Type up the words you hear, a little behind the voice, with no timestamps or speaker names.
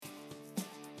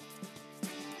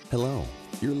Hello,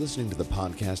 you're listening to the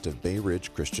podcast of Bay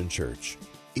Ridge Christian Church.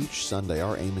 Each Sunday,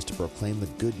 our aim is to proclaim the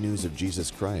good news of Jesus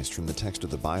Christ from the text of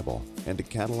the Bible and to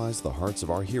catalyze the hearts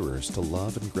of our hearers to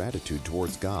love and gratitude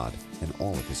towards God and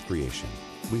all of His creation.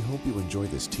 We hope you enjoy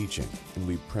this teaching, and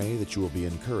we pray that you will be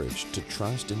encouraged to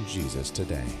trust in Jesus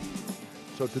today.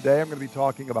 So today I'm going to be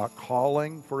talking about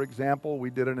calling, for example. We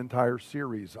did an entire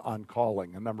series on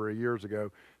calling a number of years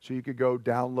ago, so you could go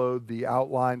download the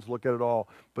outlines, look at it all.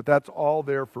 But that's all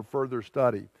there for further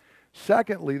study.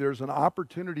 Secondly, there's an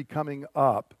opportunity coming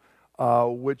up,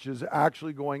 which is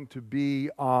actually going to be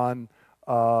on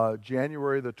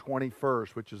January the 21st,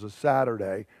 which is a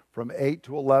Saturday, from 8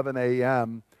 to 11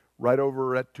 a.m., right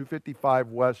over at 255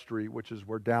 West Street, which is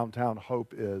where downtown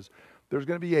Hope is. There's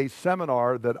going to be a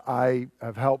seminar that I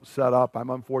have helped set up. I'm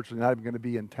unfortunately not even going to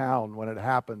be in town when it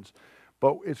happens,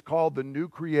 but it's called The New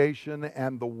Creation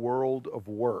and the World of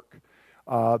Work.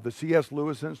 The C.S.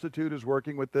 Lewis Institute is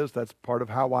working with this. That's part of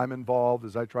how I'm involved,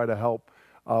 as I try to help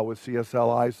with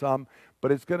CSLI some.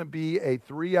 But it's going to be a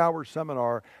 3-hour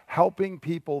seminar helping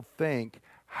people think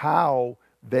how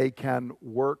they can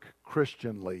work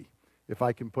Christianly, if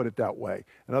I can put it that way.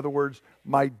 In other words,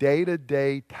 my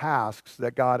day-to-day tasks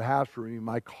that God has for me,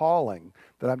 my calling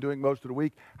that I'm doing most of the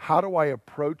week, how do I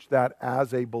approach that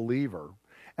as a believer?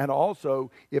 And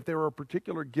also, if there are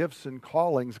particular gifts and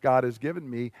callings God has given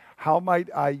me, how might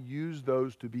I use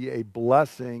those to be a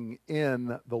blessing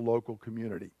in the local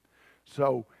community?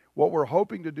 So what we're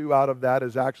hoping to do out of that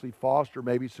is actually foster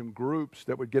maybe some groups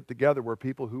that would get together where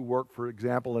people who work, for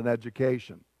example, in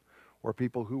education, or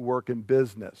people who work in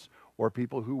business, or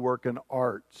people who work in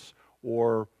arts,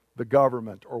 or the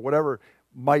government, or whatever,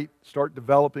 might start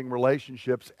developing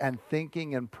relationships and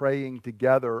thinking and praying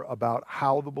together about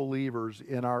how the believers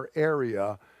in our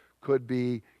area could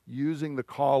be using the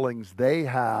callings they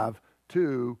have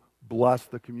to bless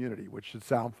the community, which should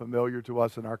sound familiar to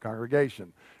us in our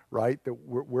congregation, right? That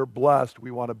we're blessed,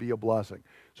 we want to be a blessing.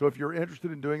 So if you're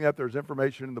interested in doing that, there's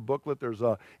information in the booklet.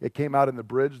 It came out in the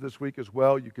Bridge this week as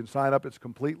well. You can sign up. It's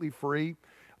completely free.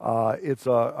 It's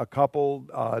a couple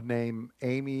named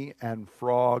Amy and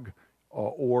Frog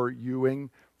or Ewing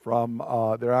from,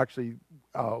 they're actually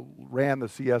ran the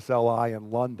CSLI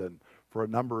in London for a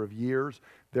number of years.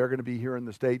 They're going to be here in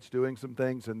the States doing some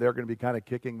things, and they're going to be kind of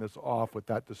kicking this off with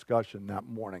that discussion that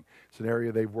morning. It's an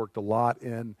area they've worked a lot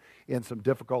in some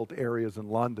difficult areas in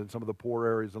London, some of the poor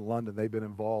areas in London. They've been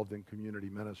involved in community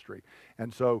ministry.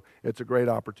 And so it's a great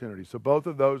opportunity. So both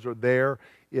of those are there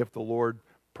if the Lord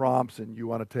prompts and you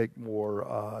want to take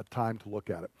more time to look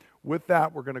at it. With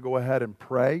that, we're going to go ahead and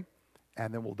pray,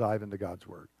 and then we'll dive into God's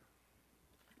Word.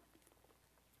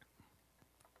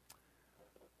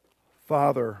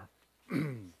 Father,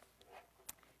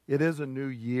 it is a new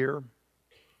year,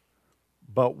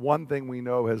 but one thing we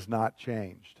know has not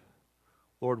changed.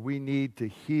 Lord, we need to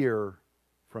hear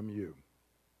from you.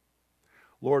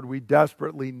 Lord, we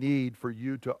desperately need for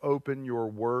you to open your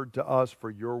word to us, for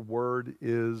your word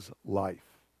is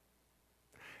life.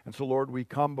 And so, Lord, we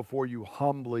come before you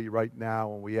humbly right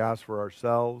now, and we ask for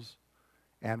ourselves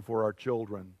and for our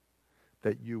children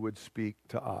that you would speak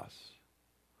to us.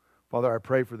 Father, I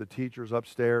pray for the teachers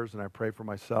upstairs, and I pray for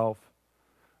myself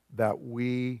that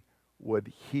we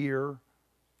would hear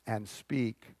and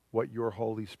speak what your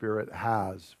Holy Spirit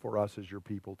has for us as your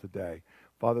people today.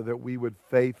 Father, that we would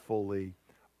faithfully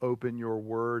open your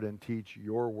word and teach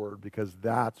your word, because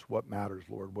that's what matters,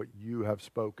 Lord, what you have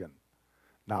spoken.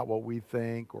 Not what we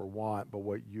think or want, but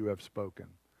what you have spoken.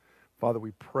 Father,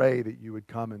 we pray that you would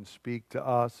come and speak to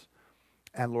us.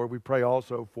 And Lord, we pray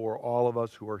also for all of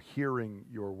us who are hearing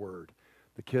your word.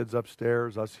 The kids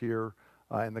upstairs, us here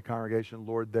in the congregation,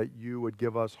 Lord, that you would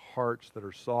give us hearts that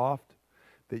are soft,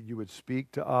 that you would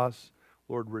speak to us.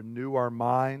 Lord, renew our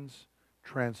minds,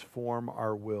 transform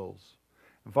our wills.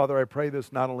 And Father, I pray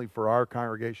this not only for our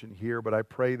congregation here, but I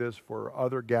pray this for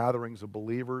other gatherings of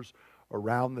believers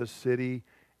around this city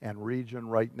and region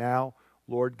right now.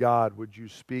 Lord God, would you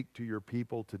speak to your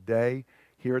people today?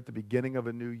 Here at the beginning of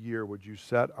a new year, would you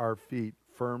set our feet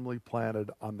firmly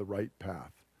planted on the right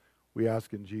path? We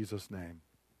ask in Jesus' name.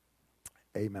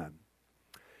 Amen.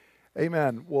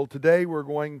 Amen. Well, today we're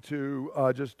going to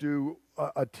just do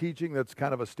a teaching that's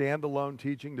kind of a standalone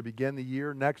teaching to begin the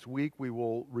year. Next week we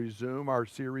will resume our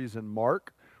series in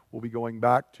Mark. We'll be going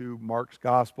back to Mark's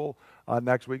Gospel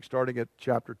next week, starting at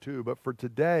chapter 2. But for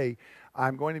today,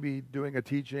 I'm going to be doing a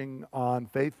teaching on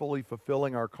faithfully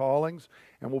fulfilling our callings,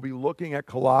 and we'll be looking at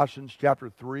Colossians chapter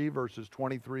 3, verses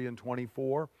 23 and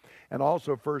 24, and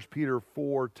also 1 Peter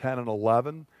 4, 10 and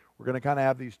 11. We're going to kind of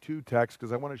have these two texts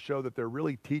because I want to show that they're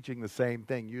really teaching the same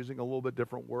thing, using a little bit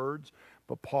different words,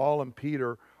 but Paul and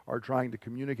Peter are trying to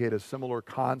communicate a similar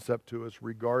concept to us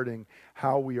regarding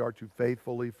how we are to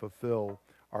faithfully fulfill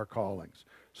our callings.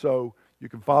 So you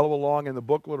can follow along in the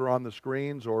booklet or on the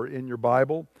screens or in your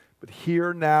Bible, but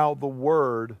hear now the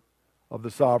word of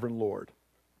the sovereign Lord.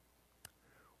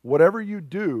 Whatever you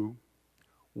do,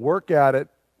 work at it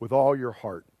with all your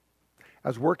heart,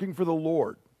 as working for the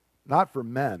Lord, not for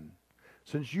men,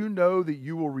 since you know that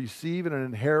you will receive an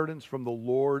inheritance from the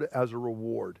Lord as a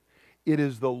reward. It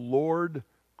is the Lord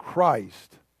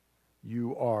Christ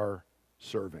you are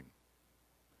serving.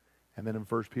 And then in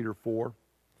 1 Peter 4,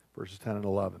 verses 10 and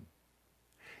 11.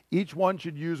 Each one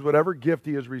should use whatever gift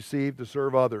he has received to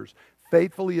serve others,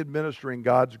 faithfully administering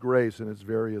God's grace in its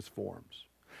various forms.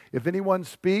 If anyone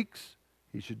speaks,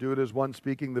 he should do it as one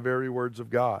speaking the very words of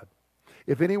God.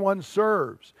 If anyone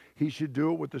serves, he should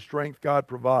do it with the strength God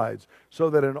provides, so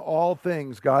that in all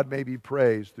things God may be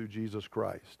praised through Jesus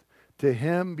Christ. To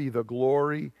him be the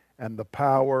glory and the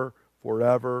power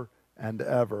forever and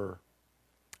ever.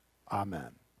 Amen.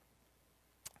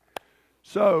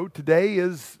 So today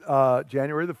is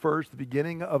January the 1st, the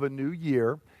beginning of a new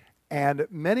year, and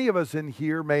many of us in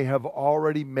here may have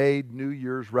already made New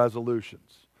Year's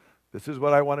resolutions. This is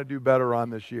what I want to do better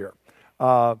on this year.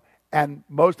 And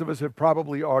most of us have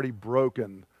probably already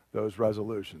broken those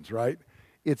resolutions, right?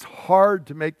 It's hard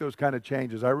to make those kind of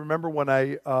changes. I remember when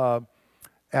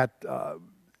at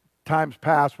times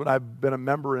past when I've been a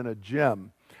member in a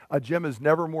gym is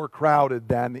never more crowded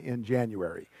than in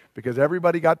January because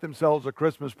everybody got themselves a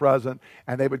Christmas present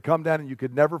and they would come down and you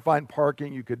could never find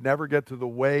parking. You could never get to the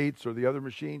weights or the other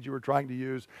machines you were trying to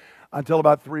use until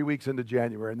about 3 weeks into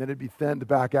January. And then it'd be thinned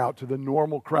back out to the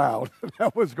normal crowd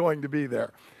that was going to be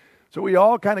there. So we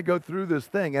all kind of go through this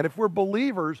thing. And if we're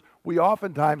believers, we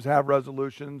oftentimes have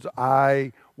resolutions.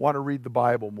 I want to read the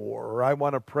Bible more, or I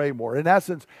want to pray more. In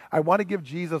essence, I want to give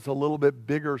Jesus a little bit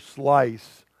bigger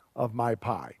slice of my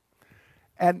pie.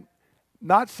 And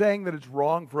not saying that it's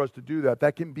wrong for us to do that.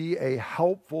 That can be a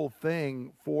helpful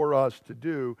thing for us to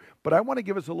do. But I want to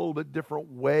give us a little bit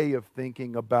different way of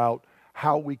thinking about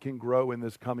how we can grow in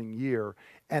this coming year.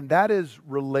 And that is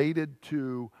related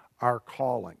to our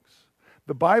callings.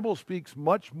 The Bible speaks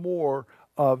much more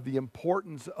of the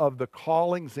importance of the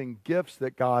callings and gifts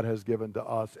that God has given to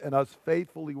us and us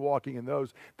faithfully walking in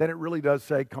those than it really does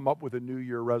say come up with a New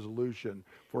Year resolution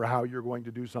for how you're going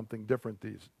to do something different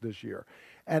this year.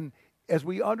 And as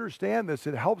we understand this,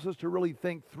 it helps us to really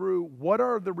think through what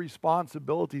are the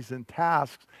responsibilities and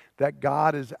tasks that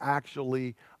God is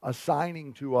actually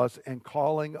assigning to us and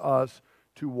calling us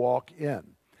to walk in.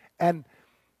 And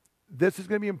this is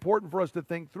going to be important for us to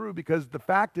think through because the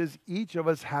fact is each of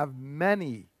us have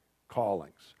many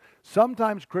callings.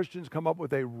 Sometimes Christians come up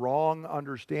with a wrong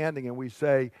understanding and we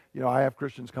say, I have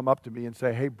Christians come up to me and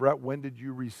say, hey, Brett, when did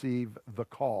you receive the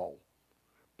call?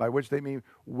 By which they mean,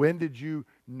 when did you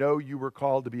know you were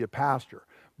called to be a pastor?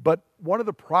 But one of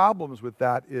the problems with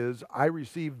that is I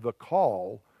received the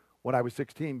call when I was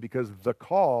 16 because the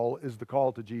call is the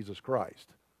call to Jesus Christ.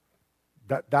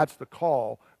 That's the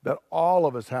call that all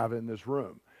of us have in this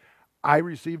room. I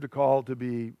received a call to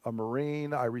be a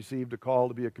Marine. I received a call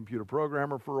to be a computer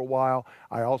programmer for a while.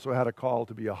 I also had a call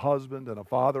to be a husband and a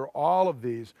father. All of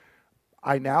these,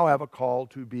 I now have a call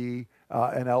to be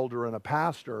an elder and a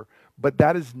pastor, but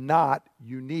that is not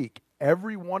unique.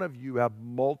 Every one of you have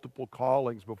multiple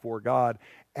callings before God,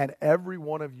 and every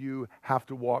one of you have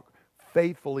to walk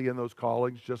faithfully in those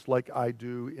callings just like I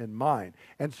do in mine.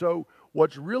 And so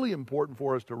what's really important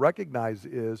for us to recognize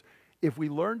is if we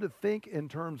learn to think in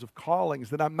terms of callings,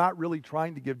 then I'm not really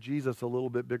trying to give Jesus a little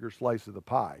bit bigger slice of the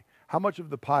pie. How much of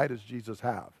the pie does Jesus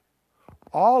have?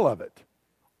 All of it.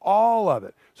 All of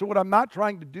it. So what I'm not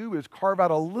trying to do is carve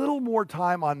out a little more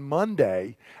time on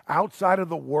Monday outside of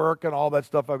the work and all that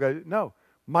stuff I've got to do. No,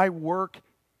 my work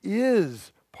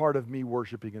is part of me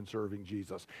worshiping and serving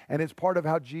Jesus. And it's part of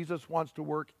how Jesus wants to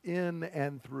work in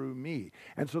and through me.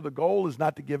 And so the goal is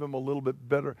not to give him a little bit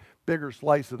bigger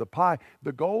slice of the pie.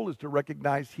 The goal is to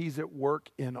recognize he's at work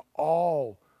in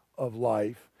all of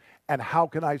life and how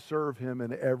can I serve him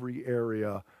in every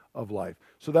area of life.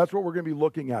 So that's what we're going to be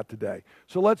looking at today.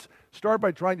 So let's start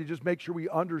by trying to just make sure we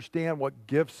understand what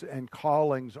gifts and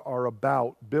callings are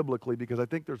about biblically, because I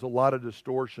think there's a lot of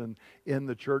distortion in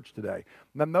the church today.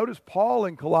 Now notice Paul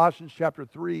in Colossians chapter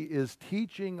 3 is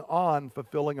teaching on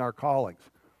fulfilling our callings.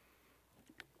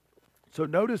 So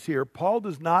notice here, Paul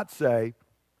does not say,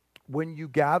 when you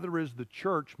gather as the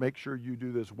church, make sure you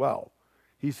do this well.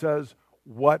 He says,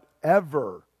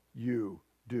 whatever you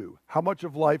do. How much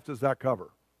of life does that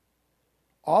cover?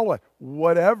 All of it.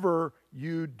 Whatever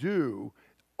you do,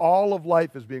 All of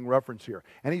life is being referenced here.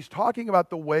 And he's talking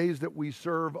about the ways that we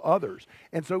serve others.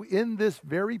 And so in this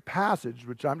very passage,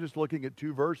 which I'm just looking at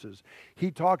 2 verses,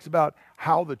 he talks about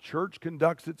how the church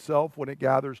conducts itself when it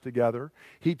gathers together.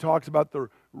 He talks about the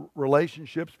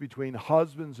relationships between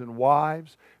husbands and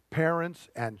wives, parents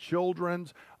and children,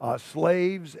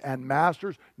 slaves and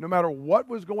masters. No matter what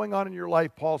was going on in your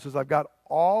life, Paul says, I've got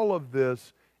all of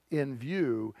this in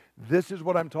view. This is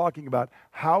what I'm talking about,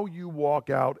 how you walk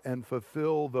out and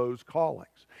fulfill those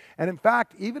callings. And in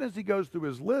fact, even as he goes through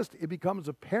his list, it becomes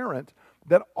apparent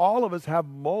that all of us have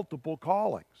multiple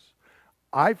callings.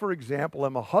 I, for example,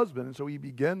 am a husband, and so he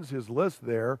begins his list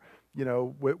there,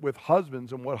 with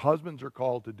husbands and what husbands are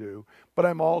called to do, but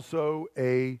I'm also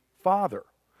a father.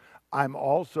 I'm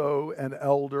also an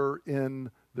elder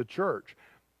in the church.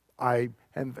 I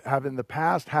have in the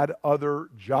past had other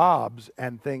jobs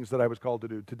and things that I was called to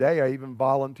do. Today, I even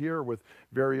volunteer with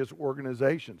various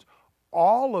organizations.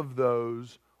 All of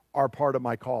those are part of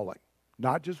my calling.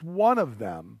 Not just one of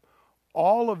them,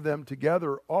 all of them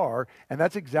together are, and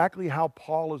that's exactly how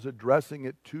Paul is addressing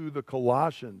it to the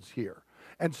Colossians here.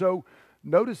 And so,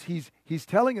 notice he's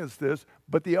telling us this,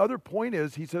 but the other point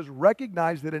is, he says,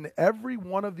 recognize that in every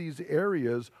one of these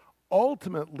areas,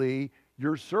 ultimately,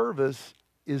 your service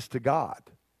is to God.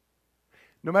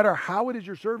 No matter how it is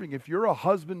you're serving, if you're a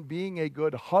husband being a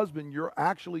good husband, you're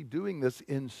actually doing this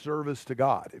in service to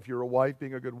God. If you're a wife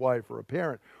being a good wife, or a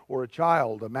parent, or a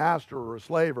child, a master, or a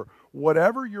slave, or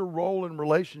whatever your role in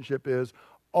relationship is,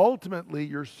 ultimately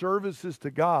your service is to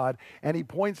God. And he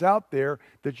points out there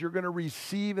that you're going to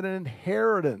receive an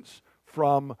inheritance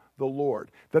from the Lord,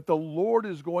 that the Lord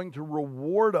is going to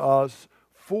reward us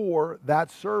for that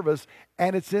service,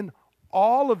 and it's in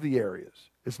all of the areas.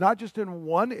 It's not just in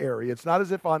one area. It's not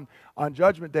as if on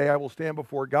Judgment Day I will stand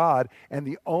before God and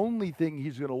the only thing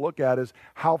he's going to look at is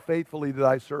how faithfully did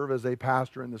I serve as a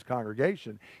pastor in this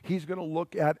congregation. He's going to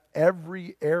look at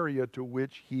every area to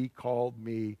which he called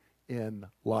me in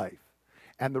life.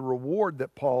 And the reward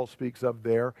that Paul speaks of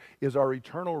there is our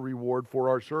eternal reward for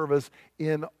our service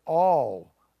in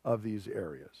all of these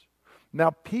areas.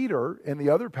 Now, Peter, in the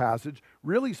other passage,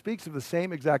 really speaks of the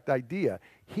same exact idea.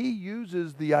 He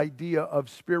uses the idea of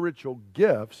spiritual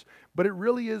gifts, but it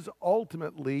really is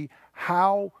ultimately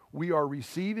how we are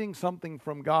receiving something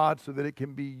from God so that it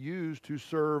can be used to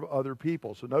serve other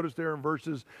people. So notice there in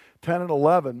verses 10 and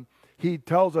 11, he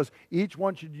tells us each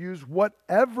one should use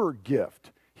whatever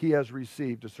gift he has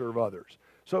received to serve others.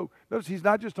 So notice he's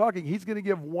not just talking, he's going to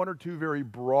give one or two very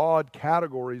broad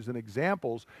categories and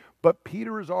examples, but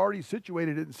Peter has already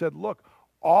situated it and said, look,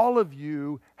 all of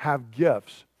you have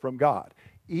gifts from God.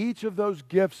 Each of those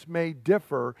gifts may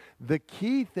differ. The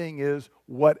key thing is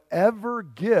whatever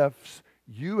gifts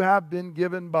you have been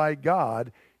given by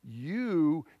God,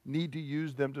 you need to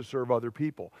use them to serve other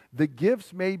people. The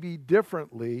gifts may be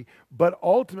differently, but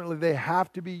ultimately they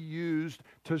have to be used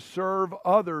to serve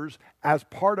others as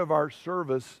part of our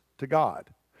service to God.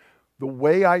 The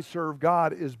way I serve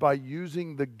God is by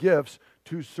using the gifts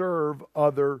to serve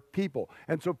other people.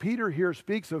 And so Peter here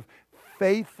speaks of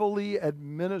faithfully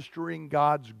administering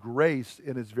God's grace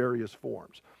in its various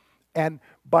forms. And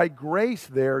by grace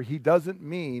there, he doesn't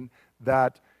mean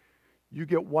that you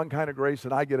get one kind of grace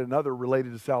and I get another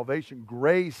related to salvation.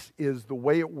 Grace is the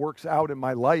way it works out in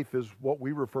my life is what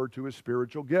we refer to as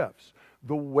spiritual gifts.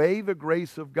 The way the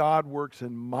grace of God works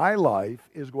in my life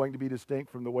is going to be distinct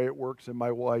from the way it works in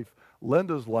my wife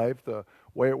Linda's life, the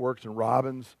way it works in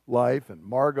Robin's life and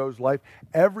Margot's life.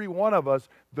 Every one of us,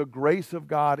 the grace of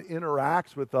God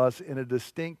interacts with us in a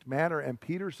distinct manner. And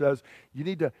Peter says you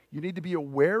need to be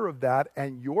aware of that,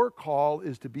 and your call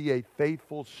is to be a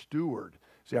faithful steward.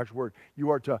 It's the actual word. You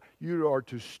are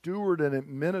to steward and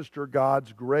administer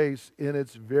God's grace in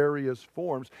its various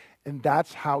forms, and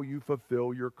that's how you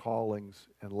fulfill your callings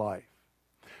in life.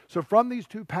 So from these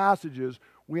two passages,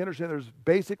 we understand there's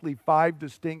basically 5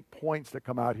 distinct points that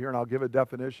come out here, and I'll give a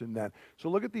definition then. So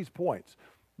look at these points.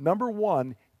 Number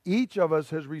 1, each of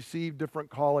us has received different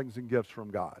callings and gifts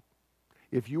from God.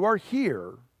 If you are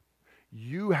here,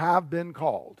 you have been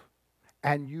called,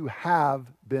 and you have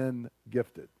been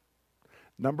gifted.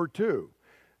 Number 2,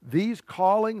 these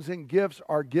callings and gifts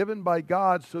are given by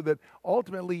God so that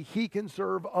ultimately he can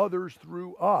serve others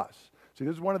through us. See,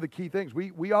 this is one of the key things.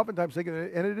 We oftentimes think, and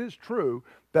it is true,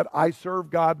 that I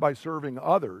serve God by serving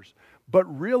others, but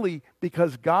really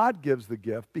because God gives the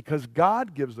gift, because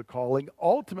God gives the calling,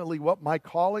 ultimately what my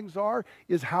callings are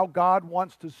is how God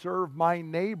wants to serve my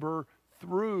neighbor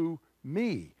through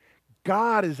me.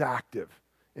 God is active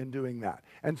in doing that.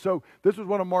 And so this was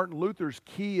one of Martin Luther's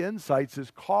key insights.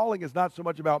 His calling is not so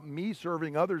much about me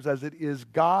serving others as it is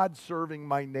God serving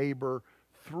my neighbor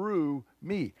through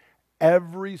me.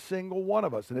 Every single one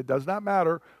of us. And it does not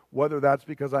matter whether that's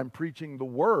because I'm preaching the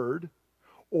word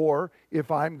or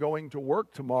if I'm going to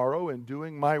work tomorrow and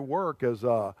doing my work as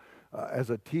a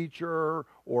teacher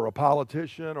or a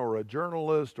politician or a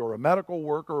journalist or a medical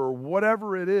worker or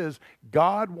whatever it is,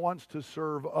 God wants to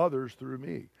serve others through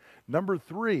me. Number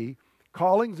 3,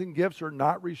 callings and gifts are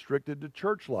not restricted to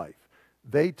church life.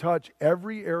 They touch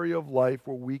every area of life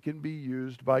where we can be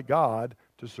used by God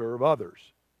to serve others.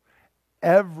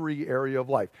 Every area of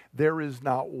life. There is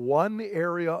not one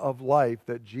area of life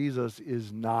that Jesus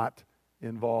is not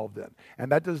involved in.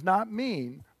 And that does not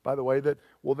mean, by the way, that,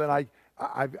 well, then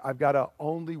I've got to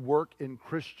only work in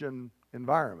Christian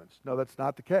environments. No, that's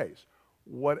not the case.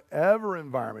 Whatever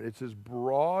environment, it's as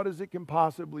broad as it can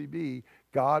possibly be,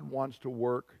 God wants to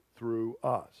work through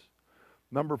us.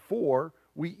 Number 4,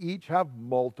 we each have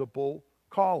multiple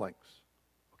callings.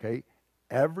 Okay?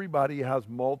 Everybody has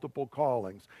multiple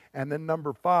callings. And then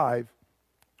number 5,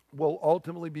 we'll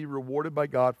ultimately be rewarded by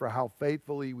God for how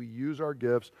faithfully we use our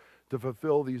gifts to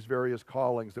fulfill these various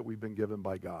callings that we've been given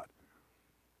by God.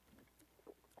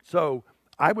 So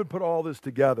I would put all this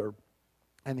together,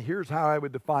 and here's how I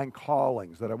would define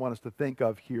callings that I want us to think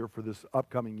of here for this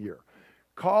upcoming year.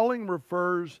 Calling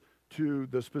refers to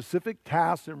the specific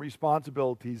tasks and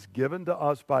responsibilities given to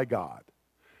us by God,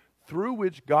 through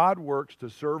which God works to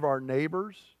serve our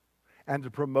neighbors and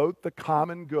to promote the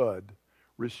common good,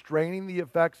 restraining the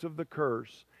effects of the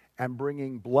curse and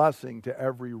bringing blessing to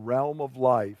every realm of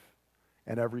life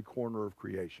and every corner of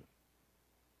creation.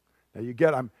 Now you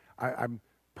get, I'm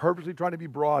purposely trying to be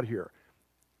broad here.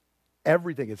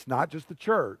 Everything, it's not just the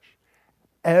church,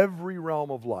 every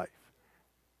realm of life,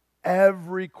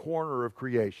 every corner of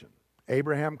creation.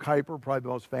 Abraham Kuyper, probably the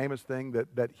most famous thing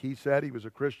that he said, he was a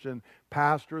Christian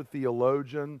pastor,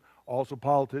 theologian, also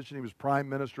politician. He was prime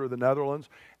minister of the Netherlands.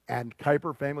 And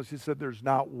Kuyper famously said, there's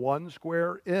not one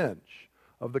square inch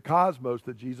of the cosmos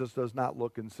that Jesus does not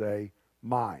look and say,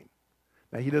 mine.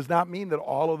 Now, he does not mean that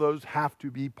all of those have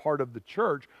to be part of the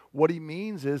church. What he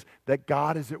means is that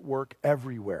God is at work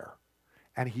everywhere.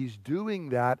 And he's doing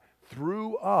that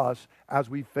through us as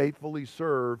we faithfully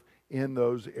serve in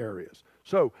those areas.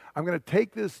 So I'm going to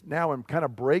take this now and kind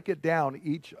of break it down,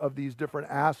 each of these different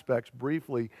aspects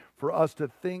briefly, for us to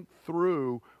think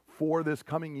through for this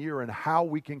coming year and how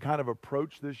we can kind of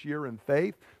approach this year in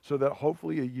faith so that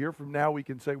hopefully a year from now we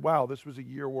can say, wow, this was a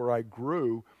year where I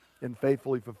grew in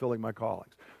faithfully fulfilling my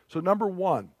callings. So number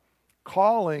 1,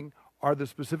 calling are the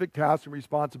specific tasks and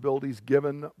responsibilities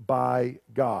given by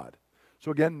God. So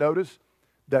again, notice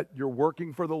that you're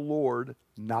working for the Lord,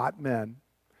 not men.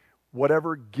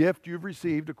 Whatever gift you've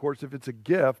received, of course, if it's a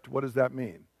gift, what does that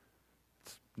mean?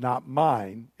 It's not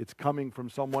mine. It's coming from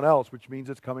someone else, which means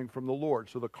it's coming from the Lord.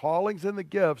 So the callings and the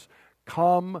gifts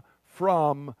come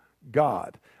from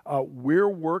God. We're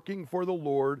working for the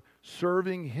Lord,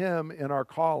 serving Him in our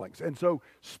callings. And so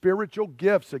spiritual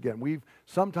gifts, again, we've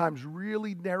sometimes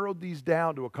really narrowed these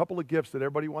down to a couple of gifts that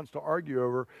everybody wants to argue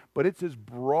over, but it's as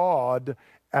broad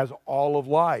as all of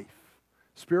life.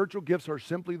 Spiritual gifts are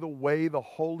simply the way the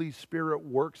Holy Spirit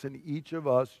works in each of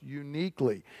us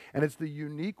uniquely. And it's the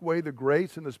unique way the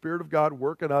grace and the Spirit of God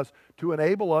work in us to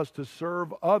enable us to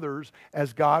serve others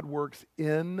as God works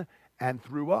in and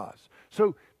through us.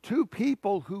 So 2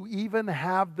 people who even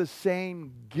have the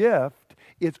same gift,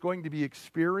 it's going to be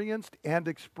experienced and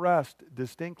expressed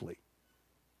distinctly.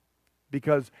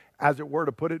 Because, as it were,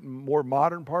 to put it in more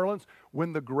modern parlance,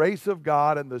 when the grace of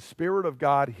God and the Spirit of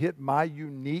God hit my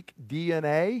unique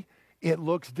DNA, it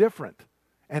looks different.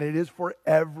 And it is for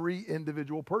every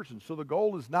individual person. So the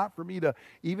goal is not for me to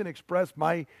even express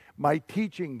my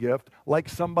teaching gift like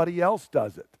somebody else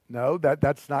does it. No,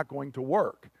 that's not going to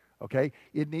work. Okay?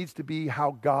 It needs to be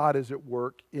how God is at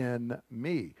work in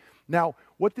me. Now,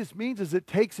 what this means is it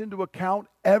takes into account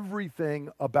everything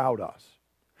about us.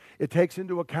 It takes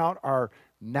into account our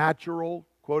natural,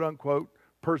 quote unquote,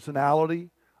 personality,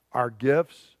 our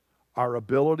gifts, our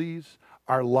abilities,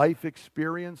 our life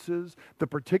experiences, the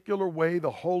particular way the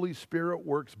Holy Spirit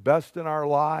works best in our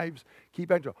lives.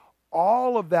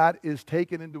 All of that is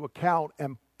taken into account,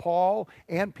 and Paul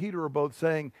and Peter are both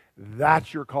saying,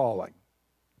 that's your calling.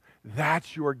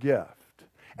 That's your gift.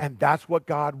 And that's what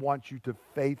God wants you to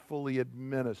faithfully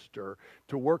administer,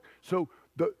 to work. So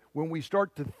when we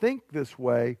start to think this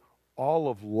way, all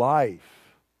of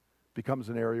life becomes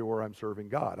an area where I'm serving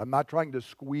God. I'm not trying to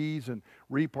squeeze and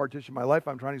repartition my life.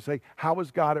 I'm trying to say, how is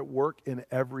God at work in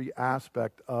every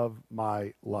aspect of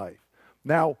my life?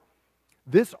 Now,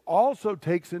 this also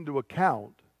takes into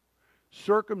account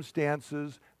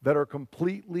circumstances that are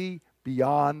completely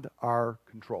beyond our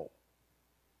control.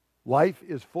 Life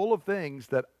is full of things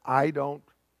that I don't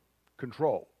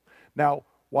control. Now,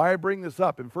 why I bring this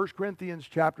up, in 1 Corinthians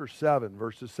chapter 7,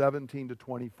 verses 17 to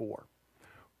 24,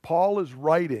 Paul is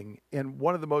writing in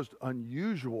one of the most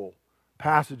unusual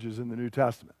passages in the New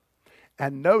Testament.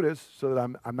 And notice, so that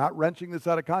I'm not wrenching this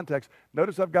out of context,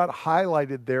 notice I've got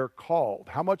highlighted there called.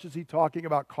 How much is he talking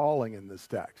about calling in this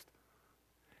text?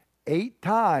 8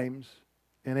 times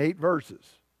in 8 verses.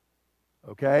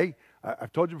 Okay?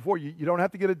 I've told you before, you don't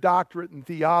have to get a doctorate in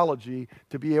theology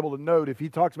to be able to note if he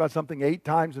talks about something 8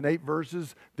 times in 8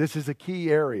 verses, this is a key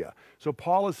area. So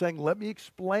Paul is saying, let me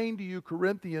explain to you,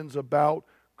 Corinthians, about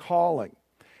calling.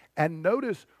 And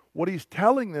notice what he's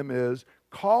telling them is,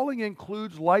 calling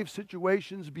includes life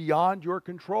situations beyond your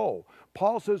control.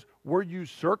 Paul says, were you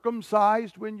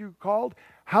circumcised when you called?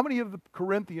 How many of the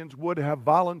Corinthians would have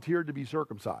volunteered to be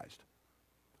circumcised?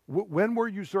 When were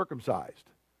you circumcised?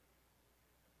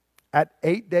 At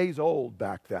 8 days old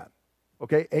back then.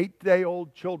 Okay,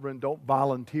 8-day-old children don't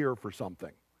volunteer for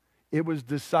something. It was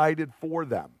decided for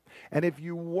them. And if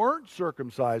you weren't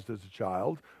circumcised as a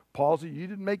child, Paul said you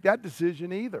didn't make that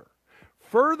decision either.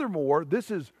 Furthermore,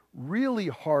 this is really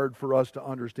hard for us to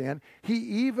understand. He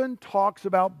even talks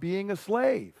about being a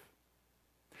slave.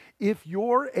 If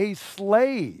you're a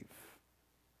slave,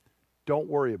 don't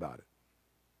worry about it.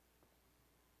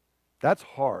 That's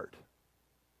hard.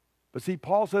 But see,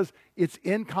 Paul says it's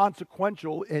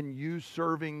inconsequential in you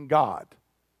serving God.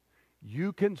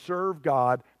 You can serve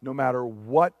God no matter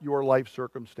what your life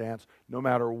circumstance, no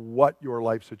matter what your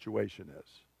life situation is.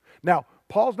 Now,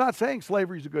 Paul's not saying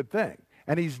slavery is a good thing.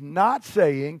 And he's not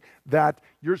saying that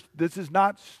this is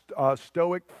not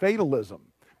stoic fatalism.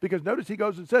 Because notice he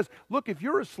goes and says, look, if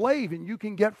you're a slave and you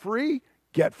can get free,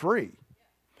 get free.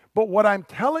 But what I'm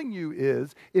telling you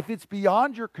is, if it's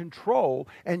beyond your control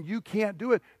and you can't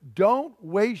do it, don't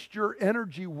waste your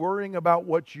energy worrying about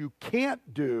what you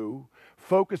can't do.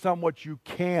 Focus on what you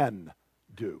can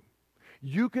do.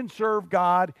 You can serve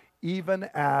God even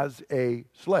as a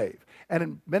slave. And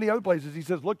in many other places, he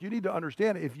says, look, you need to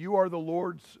understand, if you are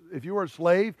a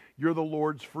slave, you're the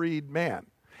Lord's freed man.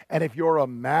 And if you're a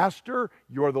master,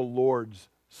 you're the Lord's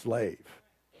slave.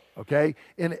 Okay?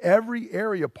 In every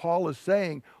area, Paul is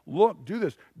saying, look, do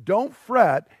this. Don't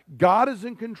fret. God is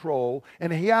in control,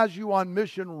 and he has you on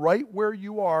mission right where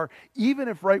you are, even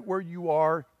if right where you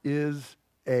are is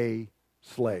a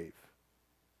slave.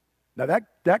 Now,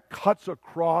 that cuts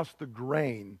across the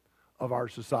grain of our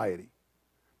society.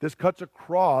 This cuts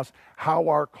across how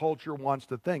our culture wants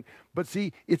to think. But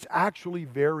see, it's actually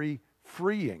very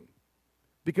freeing.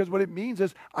 Because what it means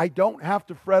is, I don't have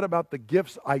to fret about the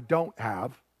gifts I don't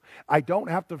have. I don't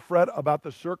have to fret about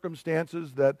the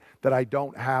circumstances that I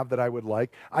don't have that I would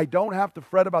like. I don't have to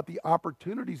fret about the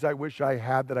opportunities I wish I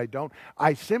had that I don't.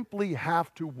 I simply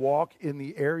have to walk in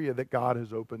the area that God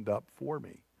has opened up for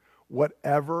me.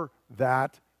 Whatever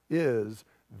that is,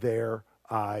 there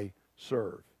I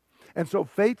serve. And so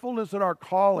faithfulness in our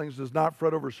callings does not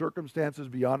fret over circumstances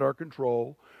beyond our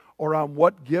control or on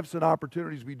what gifts and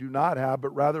opportunities we do not have,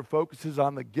 but rather focuses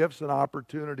on the gifts and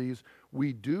opportunities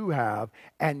we do have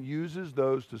and uses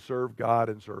those to serve God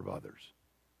and serve others.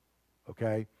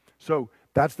 Okay? So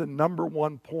that's the number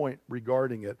one point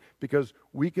regarding it, because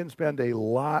we can spend a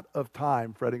lot of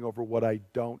time fretting over what I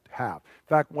don't have. In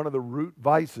fact, one of the root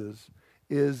vices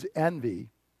is envy,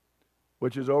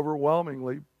 which is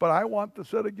overwhelmingly, but I want the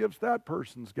set of gifts that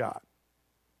person's got.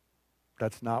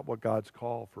 That's not what God's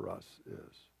call for us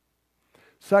is.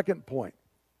 Second point,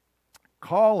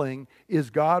 calling is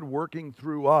God working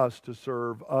through us to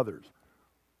serve others.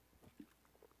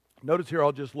 Notice here,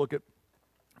 I'll just look at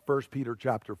 1 Peter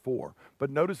chapter 4. But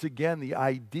notice again, the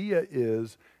idea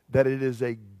is that it is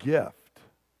a gift.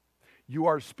 You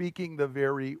are speaking the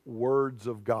very words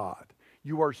of God.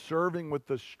 You are serving with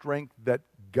the strength that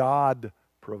God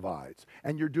provides.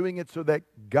 And you're doing it so that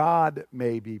God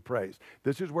may be praised.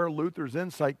 This is where Luther's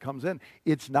insight comes in.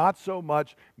 It's not so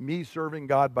much me serving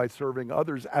God by serving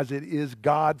others as it is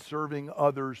God serving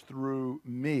others through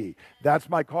me. That's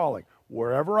my calling.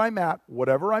 Wherever I'm at,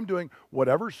 whatever I'm doing,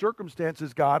 whatever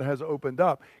circumstances God has opened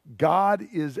up, God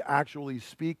is actually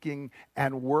speaking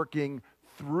and working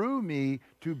through me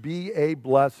to be a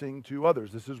blessing to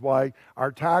others. This is why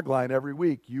our tagline every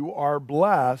week, you are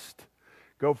blessed,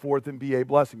 go forth and be a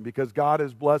blessing, because God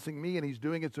is blessing me and he's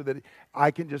doing it so that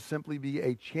I can just simply be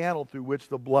a channel through which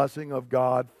the blessing of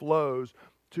God flows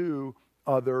to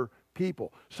other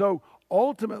people. So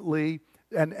ultimately,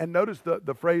 and notice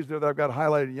the phrase there that I've got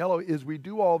highlighted in yellow, is we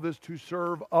do all this to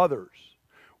serve others.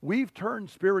 We've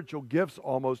turned spiritual gifts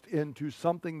almost into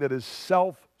something that is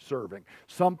self-serving,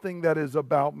 something that is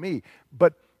about me.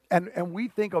 But And we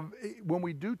think of, when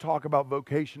we do talk about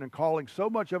vocation and calling, so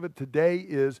much of it today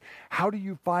is, how do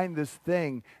you find this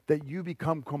thing that you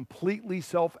become completely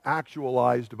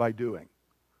self-actualized by doing?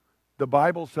 The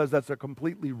Bible says that's a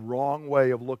completely wrong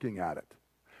way of looking at it.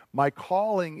 My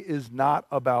calling is not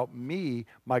about me.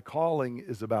 My calling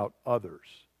is about others.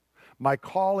 My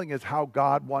calling is how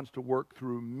God wants to work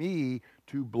through me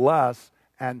to bless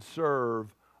and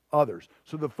serve others.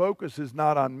 So the focus is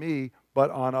not on me,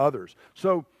 but on others.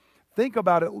 So think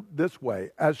about it this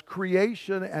way. As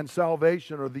creation and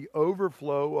salvation are the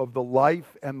overflow of the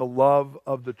life and the love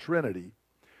of the Trinity,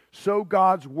 so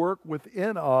God's work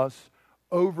within us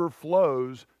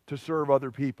overflows to serve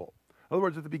other people. In other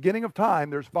words, at the beginning of time,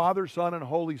 there's Father, Son, and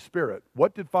Holy Spirit.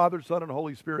 What did Father, Son, and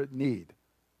Holy Spirit need?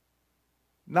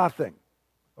 Nothing.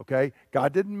 Okay?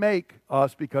 God didn't make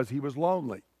us because he was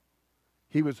lonely.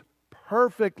 He was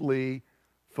perfectly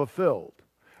fulfilled.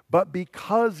 But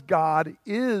because God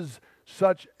is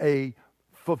such a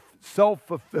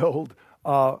self-fulfilled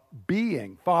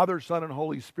being, Father, Son, and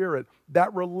Holy Spirit,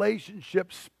 that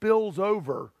relationship spills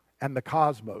over and the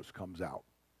cosmos comes out.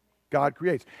 God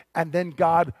creates. And then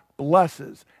God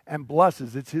blesses and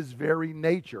blesses. It's his very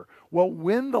nature. Well,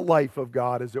 when the life of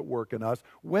God is at work in us,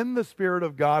 when the Spirit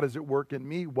of God is at work in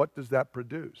me, what does that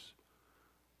produce?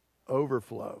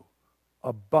 Overflow,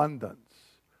 abundance,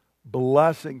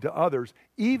 blessing to others,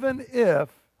 even if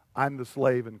I'm the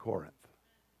slave in Corinth.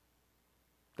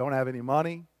 Don't have any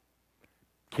money,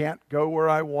 can't go where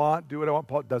I want, do what I want.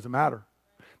 Paul, doesn't matter.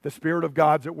 The Spirit of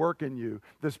God's at work in you.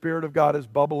 The Spirit of God is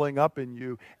bubbling up in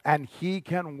you, and he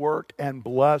can work and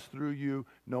bless through you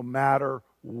no matter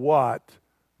what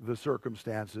the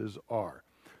circumstances are.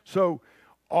 So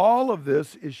all of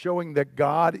this is showing that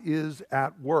God is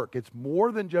at work. It's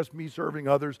more than just me serving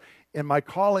others. In my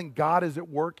calling, God is at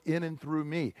work in and through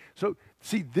me. So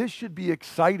see, this should be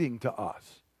exciting to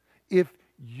us. If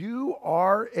you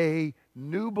are a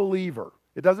new believer,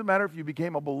 it doesn't matter if you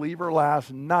became a believer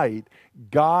last night,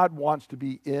 God wants to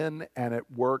be in and at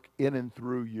work in and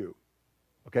through you.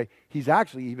 Okay? He's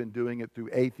actually even doing it through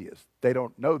atheists. They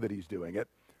don't know that he's doing it,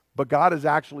 but God is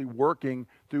actually working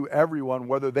through everyone,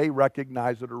 whether they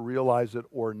recognize it or realize it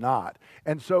or not.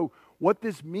 And so what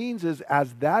this means is,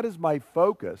 as that is my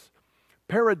focus,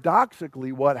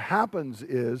 paradoxically what happens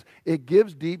is it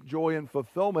gives deep joy and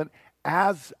fulfillment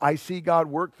as I see God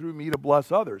work through me to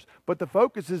bless others. But the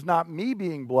focus is not me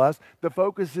being blessed. The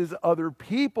focus is other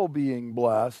people being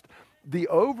blessed. The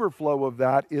overflow of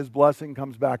that is blessing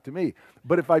comes back to me.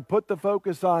 But if I put the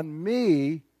focus on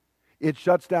me, it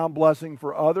shuts down blessing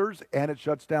for others, and it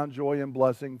shuts down joy and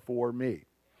blessing for me.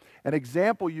 An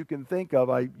example you can think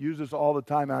of, I use this all the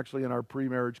time actually in our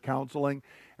pre-marriage counseling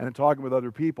and in talking with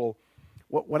other people.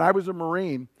 When I was a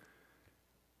Marine,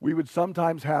 we would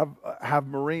sometimes have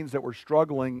Marines that were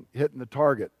struggling hitting the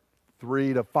target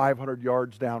 300 to 500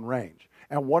 yards down range.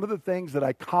 And one of the things that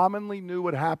I commonly knew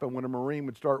would happen when a Marine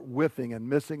would start whiffing and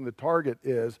missing the target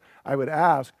is, I would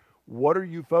ask, what are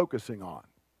you focusing on?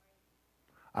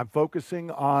 I'm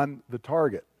focusing on the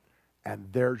target. And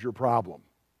there's your problem.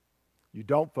 You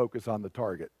don't focus on the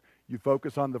target. You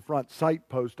focus on the front sight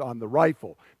post on the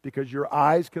rifle, because your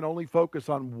eyes can only focus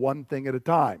on one thing at a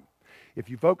time. If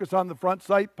you focus on the front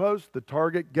sight post, the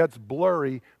target gets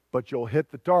blurry, but you'll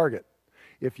hit the target.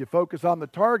 If you focus on the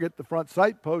target, the front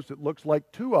sight post, it looks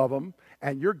like two of them,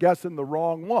 and you're guessing the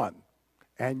wrong one,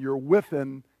 and you're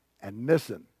whiffing and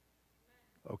missing.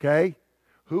 Okay?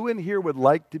 Who in here would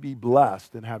like to be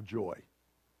blessed and have joy?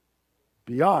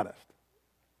 Be honest.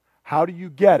 How do you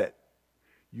get it?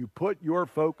 You put your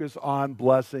focus on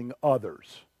blessing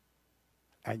others,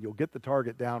 and you'll get the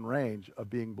target downrange of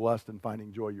being blessed and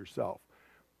finding joy yourself.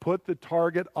 Put the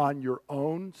target on your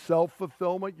own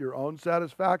self-fulfillment, your own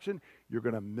satisfaction, you're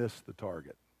going to miss the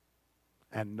target,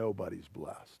 and nobody's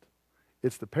blessed.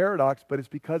 It's the paradox, but it's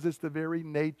because it's the very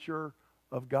nature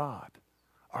of God.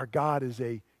 Our God is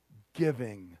a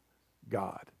giving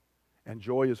God, and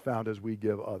joy is found as we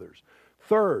give others.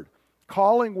 Third,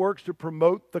 calling works to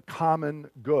promote the common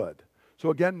good.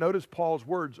 So again, notice Paul's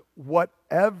words,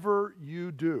 whatever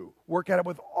you do, work at it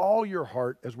with all your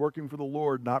heart as working for the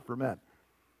Lord, not for men.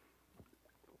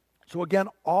 So again,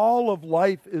 all of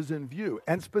life is in view.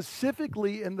 And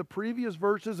specifically in the previous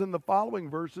verses and the following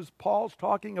verses, Paul's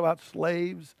talking about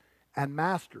slaves and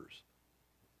masters.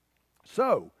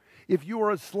 So, if you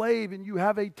are a slave and you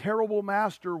have a terrible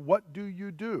master, what do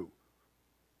you do?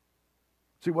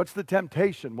 See, what's the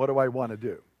temptation? What do I want to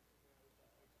do?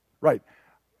 Right.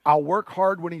 I'll work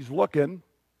hard when he's looking,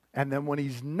 and then when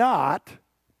he's not,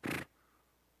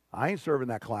 I ain't serving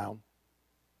that clown.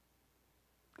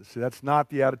 See, that's not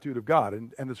the attitude of God.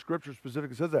 And the scripture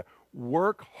specifically says that.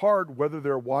 Work hard whether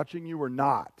they're watching you or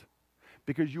not,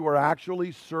 because you are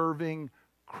actually serving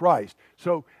Christ.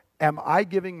 So am I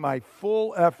giving my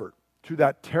full effort to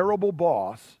that terrible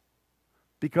boss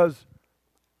because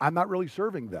I'm not really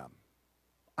serving them?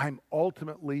 I'm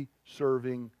ultimately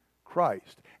serving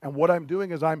Christ. And what I'm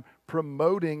doing is I'm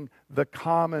promoting the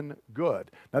common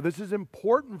good. Now, this is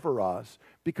important for us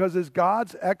because as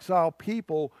God's exiled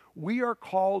people, we are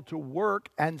called to work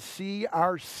and see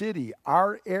our city,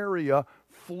 our area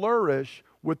flourish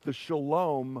with the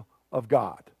shalom of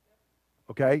God.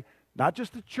 Okay? Not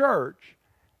just the church,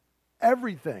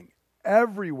 everything,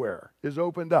 everywhere is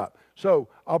opened up. So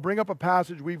I'll bring up a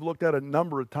passage we've looked at a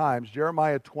number of times,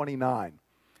 Jeremiah 29.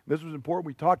 This was important.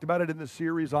 We talked about it in the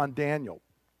series on Daniel.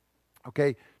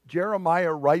 Okay,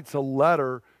 Jeremiah writes a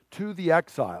letter to the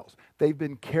exiles. They've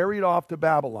been carried off to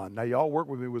Babylon. Now, y'all work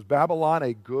with me. Was Babylon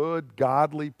a good,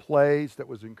 godly place that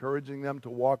was encouraging them to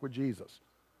walk with Jesus?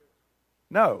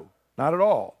 No, not at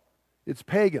all. It's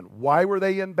pagan. Why were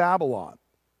they in Babylon?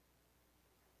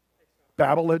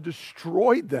 Babel had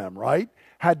destroyed them, right?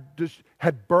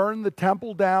 Had burned the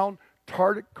temple down,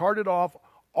 carted off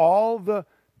all the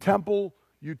temple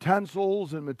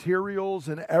utensils and materials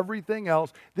and everything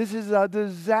else. This is a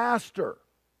disaster.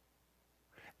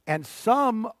 And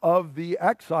some of the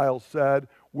exiles said,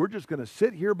 we're just going to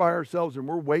sit here by ourselves and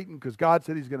we're waiting because God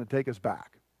said he's going to take us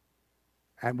back.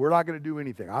 And we're not going to do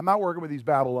anything. I'm not working with these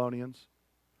Babylonians.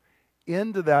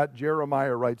 Into that,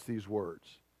 Jeremiah writes these words.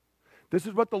 This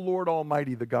is what the Lord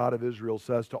Almighty, the God of Israel,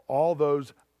 says to all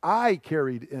those I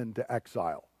carried into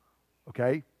exile.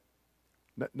 Okay?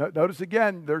 Notice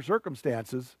again their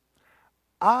circumstances.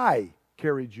 I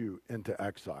carried you into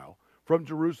exile from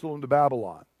Jerusalem to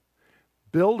Babylon.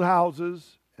 Build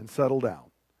houses and settle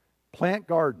down. Plant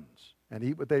gardens and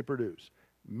eat what they produce.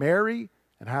 Marry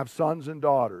and have sons and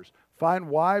daughters. Find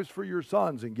wives for your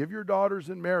sons and give your daughters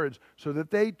in marriage so that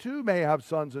they too may have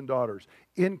sons and daughters.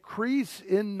 Increase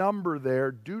in number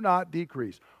there, do not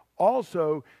decrease.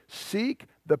 Also, seek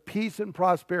the peace and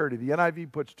prosperity. The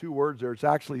NIV puts two words there. It's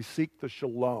actually seek the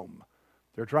shalom.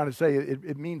 They're trying to say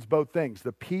it means both things.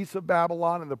 The peace of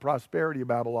Babylon and the prosperity of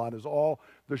Babylon is all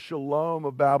the shalom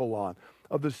of Babylon,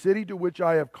 of the city to which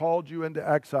I have called you into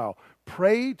exile.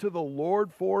 Pray to the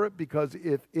Lord for it, because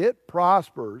if it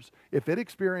prospers, if it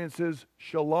experiences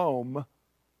shalom,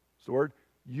 that's the word,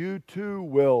 you too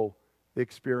will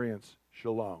experience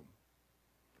shalom.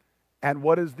 And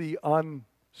what is the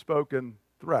unspoken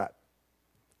threat?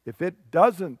 If it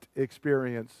doesn't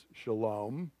experience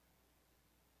shalom,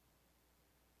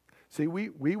 see,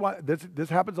 we want this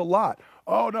happens a lot.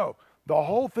 Oh no, the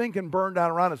whole thing can burn down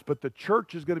around us, but the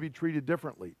church is going to be treated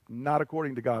differently, not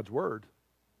according to God's word.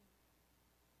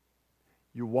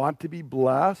 You want to be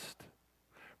blessed?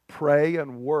 Pray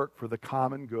and work for the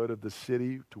common good of the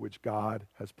city to which God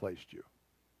has placed you.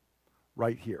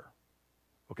 Right here.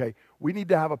 Okay? We need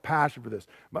to have a passion for this.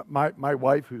 My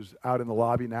wife, who's out in the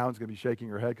lobby now, is going to be shaking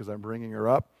her head because I'm bringing her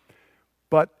up.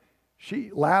 But she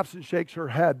laughs and shakes her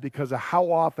head because of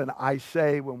how often I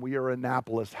say when we are in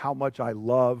Annapolis how much I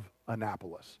love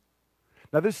Annapolis.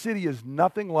 Now, this city is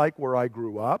nothing like where I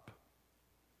grew up.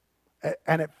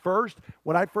 And at first,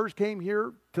 when I first came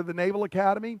here to the Naval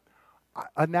Academy,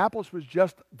 Annapolis was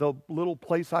just the little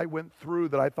place I went through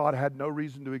that I thought had no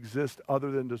reason to exist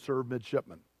other than to serve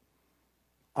midshipmen.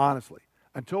 Honestly.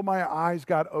 Until my eyes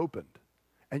got opened.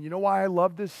 And you know why I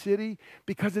love this city?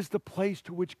 Because it's the place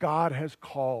to which God has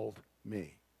called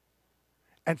me.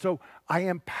 And so I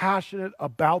am passionate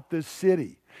about this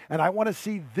city. And I want to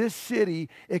see this city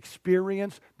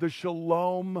experience the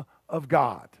shalom of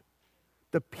God.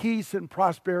 The peace and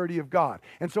prosperity of God.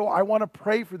 And so I want to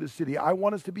pray for this city. I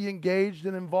want us to be engaged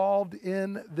and involved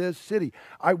in this city.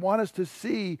 I want us to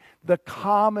see the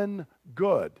common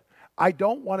good. I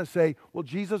don't want to say, well,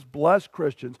 Jesus bless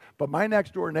Christians, but my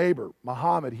next door neighbor,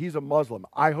 Muhammad, he's a Muslim.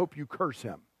 I hope you curse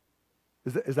him.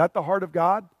 Is that the heart of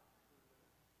God?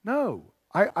 No.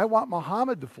 I want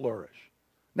Muhammad to flourish.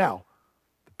 Now,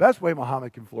 the best way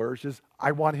Muhammad can flourish is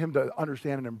I want him to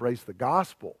understand and embrace the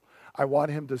gospel. I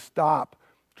want him to stop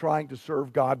trying to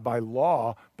serve God by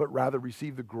law, but rather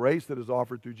receive the grace that is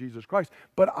offered through Jesus Christ.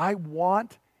 But I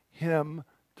want him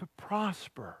to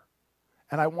prosper.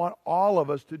 And I want all of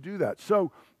us to do that.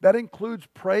 So that includes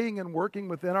praying and working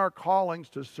within our callings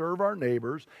to serve our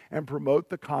neighbors and promote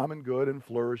the common good and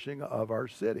flourishing of our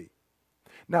city.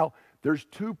 Now, there's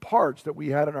two parts that we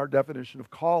had in our definition of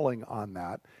calling on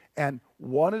that. And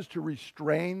one is to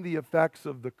restrain the effects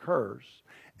of the curse,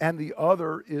 and the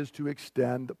other is to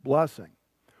extend blessing.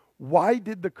 Why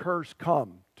did the curse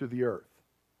come to the earth?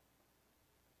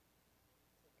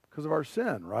 Because of our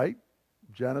sin, right?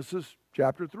 Genesis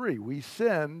chapter 3. We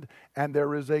sinned, and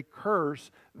there is a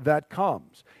curse that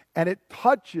comes. And it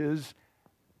touches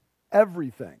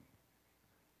everything.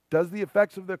 Does the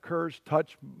effects of the curse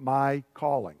touch my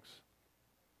callings?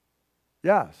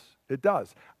 Yes, it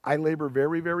does. I labor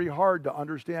very, very hard to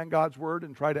understand God's word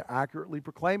and try to accurately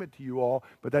proclaim it to you all,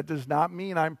 but that does not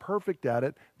mean I'm perfect at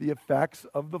it. The effects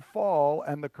of the fall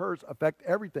and the curse affect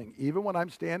everything, even when I'm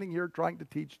standing here trying to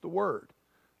teach the word.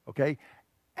 Okay?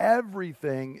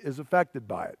 Everything is affected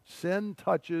by it. Sin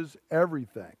touches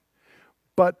everything.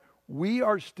 But we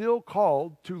are still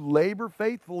called to labor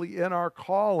faithfully in our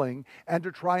calling and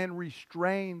to try and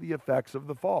restrain the effects of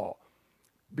the fall.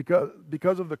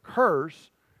 Because of the curse,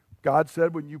 God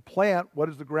said, when you plant, what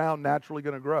is the ground naturally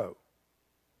going to grow?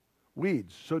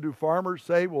 Weeds. So do farmers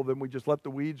say, well, then we just let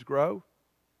the weeds grow?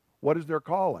 What is their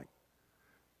calling?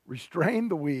 Restrain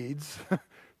the weeds,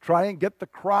 try and get the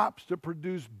crops to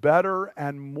produce better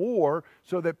and more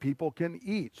so that people can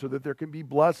eat, so that there can be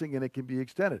blessing and it can be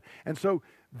extended. And so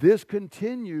this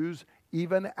continues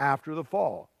even after the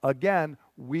fall. Again,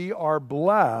 we are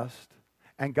blessed,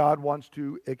 and God wants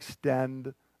to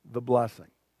extend the blessing.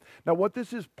 Now, what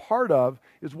this is part of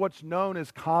is what's known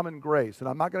as common grace. And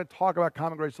I'm not going to talk about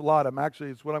common grace a lot.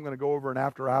 It's what I'm going to go over in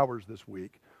after hours this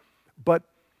week. But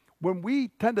when we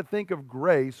tend to think of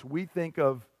grace, we think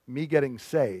of me getting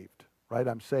saved, right?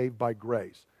 I'm saved by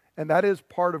grace. And that is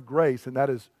part of grace, and that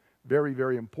is very,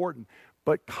 very important.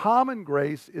 But common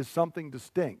grace is something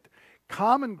distinct.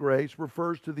 Common grace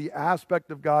refers to the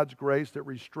aspect of God's grace that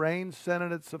restrains sin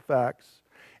and its effects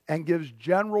and gives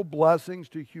general blessings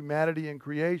to humanity and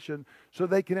creation so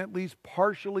they can at least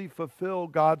partially fulfill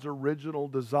God's original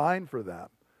design for them.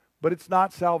 But it's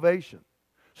not salvation.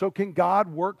 So can God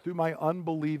work through my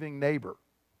unbelieving neighbor?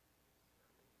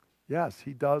 Yes,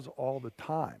 he does all the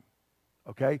time.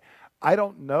 Okay? I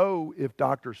don't know if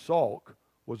Dr. Salk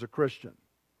was a Christian,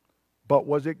 but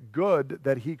was it good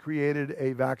that he created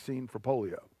a vaccine for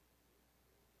polio?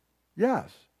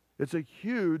 Yes. It's a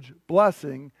huge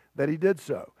blessing that he did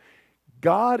so.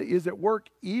 God is at work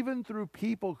even through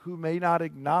people who may not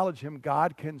acknowledge him.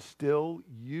 God can still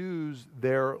use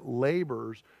their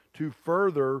labors to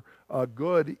further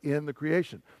good in the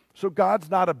creation. So God's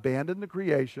not abandoned the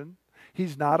creation.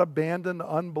 He's not abandoned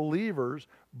unbelievers,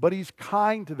 but he's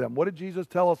kind to them. What did Jesus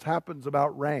tell us happens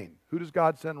about rain? Who does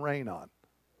God send rain on?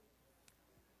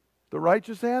 The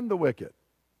righteous and the wicked.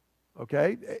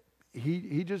 Okay?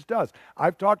 He just does.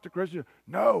 I've talked to Christians.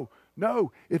 No,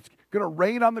 it's going to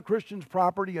rain on the Christian's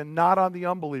property and not on the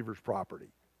unbeliever's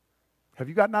property. Have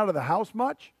you gotten out of the house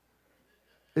much?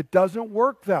 It doesn't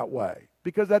work that way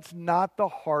because that's not the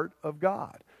heart of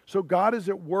God. So God is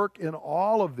at work in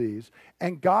all of these,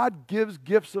 and God gives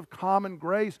gifts of common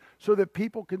grace so that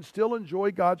people can still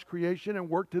enjoy God's creation and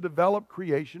work to develop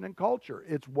creation and culture.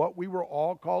 It's what we were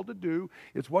all called to do.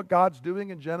 It's what God's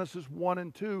doing in Genesis 1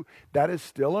 and 2. That is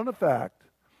still in effect.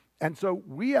 And so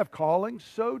we have callings,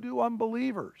 so do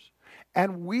unbelievers.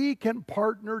 And we can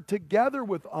partner together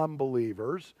with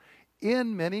unbelievers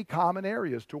in many common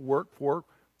areas to work for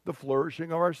the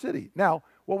flourishing of our city. Now,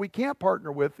 what we can't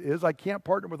partner with is I can't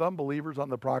partner with unbelievers on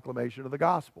the proclamation of the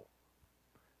gospel.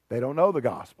 They don't know the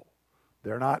gospel.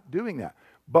 They're not doing that.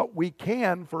 But we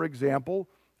can, for example,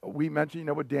 we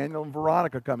mentioned, with Daniel and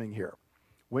Veronica coming here.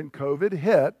 When COVID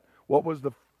hit, what was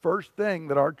the first thing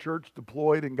that our church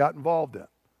deployed and got involved in?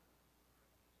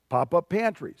 Pop-up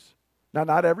pantries. Now,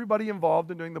 not everybody involved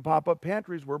in doing the pop-up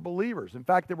pantries were believers. In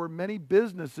fact, there were many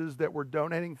businesses that were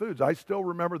donating foods. I still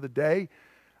remember the day.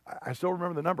 I still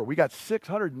remember the number. We got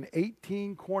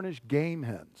 618 Cornish game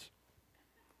hens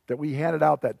that we handed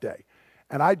out that day.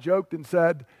 And I joked and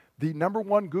said, the number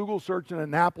one Google search in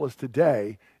Annapolis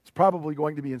today is probably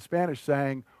going to be in Spanish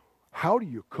saying, how do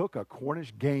you cook a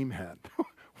Cornish game hen?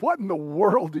 What in the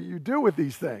world do you do with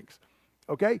these things?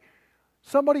 Okay?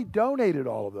 Somebody donated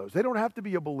all of those. They don't have to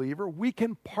be a believer. We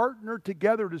can partner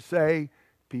together to say,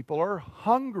 people are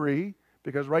hungry,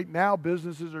 because right now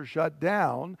businesses are shut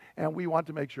down and we want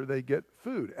to make sure they get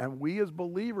food. And we as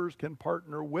believers can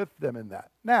partner with them in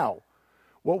that. Now,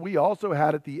 what we also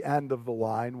had at the end of the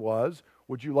line was,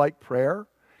 would you like prayer?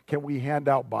 Can we hand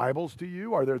out Bibles to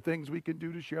you? Are there things we can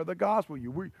do to share the gospel with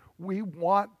you? We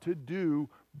want to do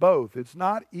both. It's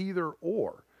not either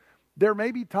or. There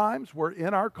may be times where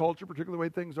in our culture, particularly the way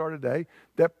things are today,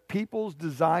 that people's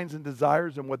designs and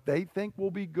desires and what they think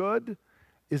will be good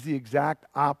is the exact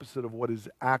opposite of what is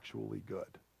actually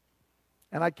good.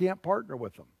 And I can't partner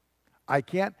with them. I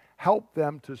can't help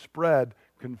them to spread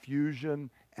confusion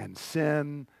and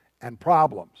sin and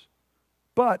problems.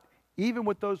 But even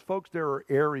with those folks, there are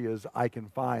areas I can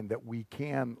find that we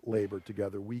can labor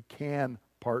together. We can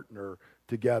partner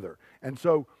together. And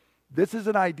so this is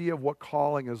an idea of what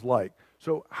calling is like.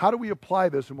 So how do we apply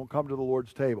this? And we'll come to the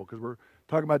Lord's table because we're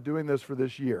talking about doing this for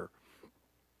this year.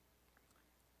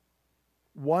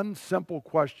 One simple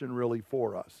question really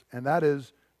for us, and that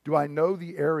is, do I know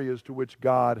the areas to which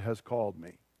God has called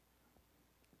me?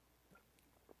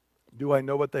 Do I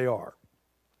know what they are?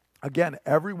 Again,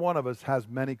 every one of us has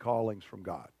many callings from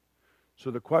God.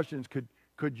 So the question is,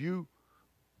 could you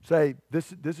say,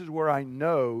 this is where I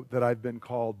know that I've been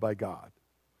called by God?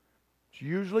 It's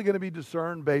usually going to be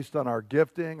discerned based on our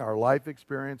gifting, our life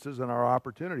experiences, and our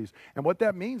opportunities. And what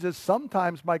that means is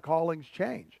sometimes my callings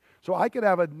change. So I could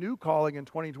have a new calling in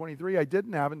 2023 I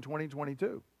didn't have in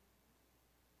 2022.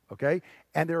 Okay?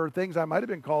 And there are things I might have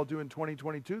been called to in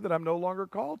 2022 that I'm no longer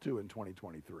called to in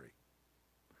 2023.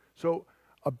 So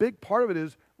a big part of it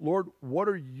is, Lord, what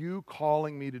are you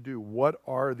calling me to do? What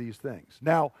are these things?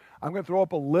 Now, I'm going to throw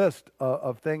up a list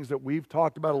of things that we've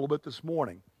talked about a little bit this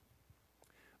morning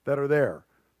that are there.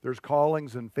 There's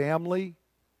callings in family,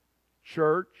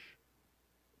 church,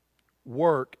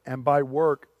 work, and by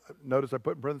work, notice I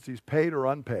put in parentheses, paid or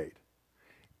unpaid.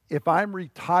 If I'm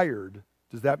retired,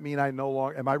 does that mean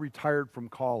am I retired from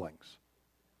callings?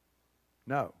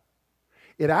 No.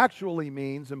 It actually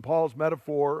means, in Paul's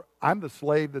metaphor, I'm the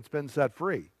slave that's been set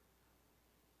free.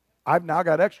 I've now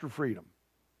got extra freedom.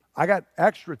 I got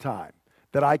extra time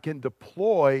that I can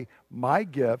deploy my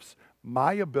gifts,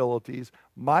 my abilities,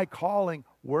 my calling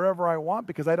wherever I want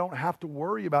because I don't have to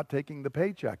worry about taking the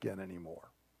paycheck in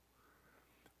anymore.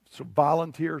 So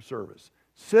volunteer service,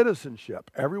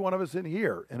 citizenship. Every one of us in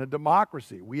here, in a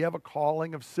democracy, we have a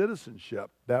calling of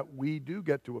citizenship that we do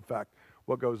get to affect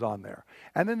what goes on there.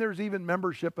 And then there's even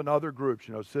membership in other groups,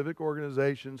 civic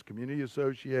organizations, community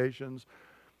associations,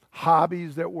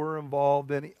 hobbies that we're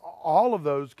involved in. All of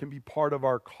those can be part of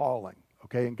our calling,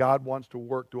 okay? And God wants to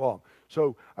work to all.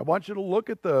 So I want you to look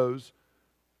at those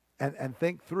and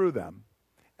think through them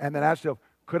and then ask yourself,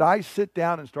 could I sit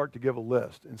down and start to give a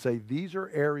list and say, these are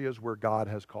areas where God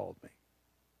has called me.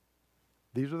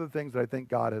 These are the things that I think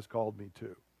God has called me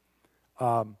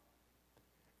to.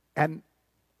 And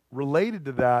related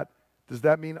to that, does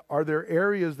that mean, are there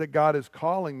areas that God is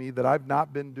calling me that I've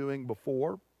not been doing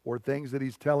before or things that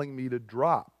he's telling me to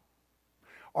drop?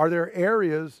 Are there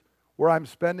areas where I'm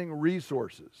spending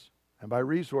resources? And by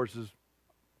resources,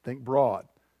 think broad.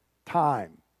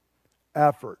 Time,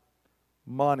 effort,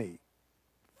 money,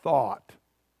 thought,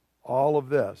 all of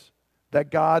this,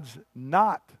 that God's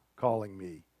not calling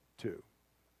me to.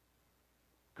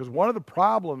 Because one of the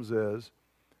problems is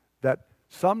that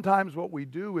sometimes what we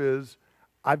do is,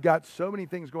 I've got so many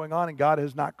things going on and God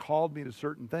has not called me to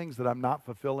certain things that I'm not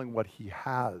fulfilling what he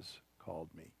has called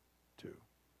me to.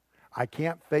 I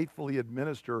can't faithfully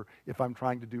administer if I'm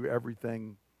trying to do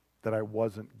everything that I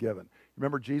wasn't given.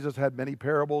 Remember, Jesus had many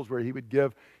parables where he would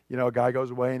give, a guy goes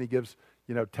away and he gives,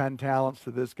 10 talents to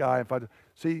this guy.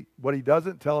 See, what he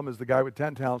doesn't tell him is the guy with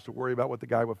 10 talents to worry about what the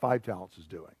guy with 5 talents is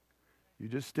doing. You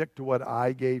just stick to what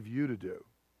I gave you to do,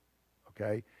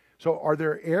 okay? So are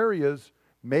there areas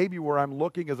maybe where I'm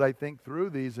looking as I think through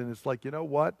these and it's like, you know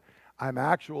what? I'm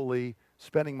actually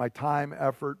spending my time,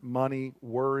 effort, money,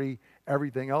 worry,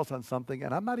 everything else on something,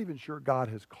 and I'm not even sure God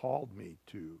has called me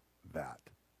to that.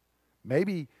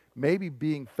 Maybe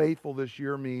being faithful this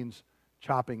year means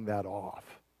chopping that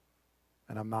off,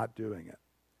 and I'm not doing it.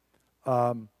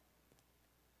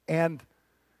 And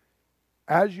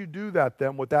as you do that,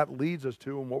 then what that leads us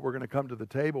to and what we're going to come to the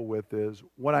table with is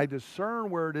when I discern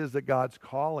where it is that God's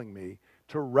calling me,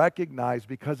 to recognize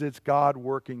because it's God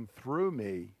working through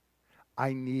me,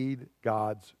 I need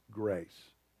God's grace.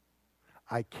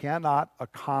 I cannot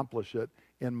accomplish it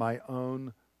in my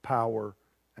own power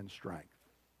and strength.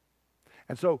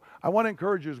 And so I want to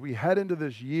encourage you as we head into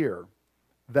this year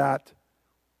that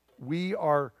we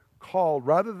are called,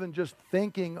 rather than just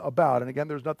thinking about, and again,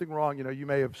 there's nothing wrong, you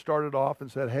may have started off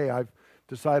and said, hey, I've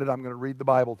decided I'm going to read the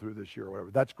Bible through this year or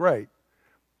whatever. That's great.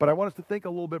 But I want us to think a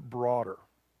little bit broader.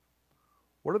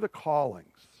 What are the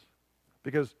callings?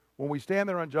 Because when we stand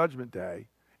there on Judgment Day,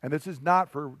 and this is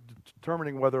not for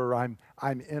determining whether I'm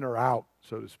in or out,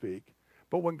 so to speak,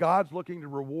 but when God's looking to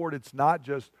reward, it's not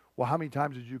just, well, how many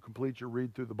times did you complete your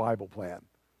read through the Bible plan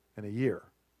in a year?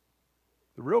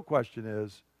 The real question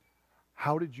is,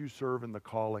 how did you serve in the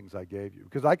callings I gave you?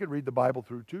 Because I could read the Bible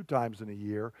through 2 times in a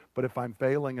year, but if I'm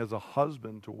failing as a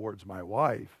husband towards my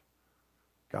wife,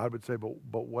 God would say,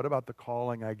 but what about the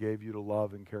calling I gave you to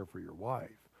love and care for your wife?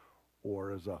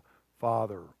 Or as a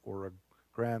father or a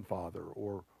grandfather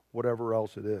or whatever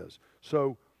else it is.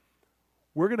 So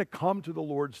we're going to come to the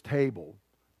Lord's table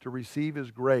to receive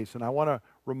His grace. And I want to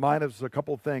remind us a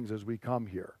couple things as we come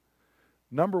here.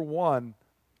 Number one,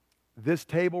 this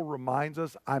table reminds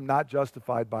us I'm not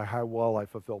justified by how well I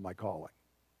fulfill my calling.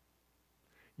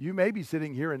 You may be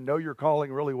sitting here and know your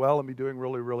calling really well and be doing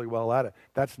really, really well at it.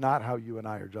 That's not how you and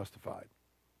I are justified.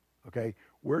 Okay?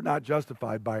 We're not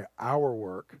justified by our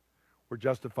work. We're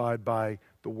justified by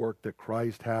the work that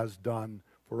Christ has done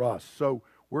for us. So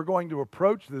we're going to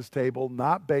approach this table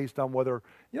not based on whether,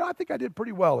 I think I did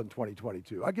pretty well in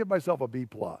 2022. I give myself a B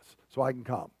plus so I can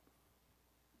come.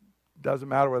 Doesn't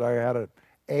matter whether I had an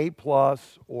A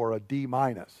plus or a D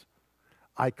minus.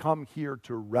 I come here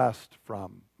to rest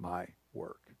from my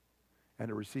work and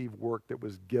to receive work that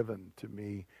was given to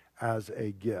me as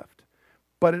a gift.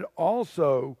 But it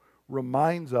also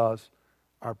reminds us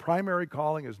our primary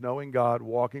calling is knowing God,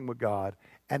 walking with God,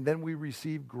 and then we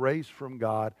receive grace from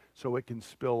God so it can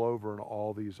spill over in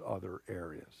all these other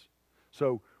areas.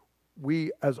 So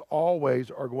we, as always,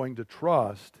 are going to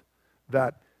trust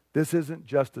that this isn't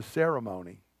just a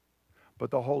ceremony,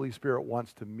 but the Holy Spirit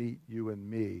wants to meet you and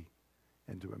me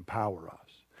and to empower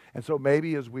us. And so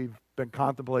maybe as we've been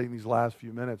contemplating these last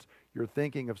few minutes, you're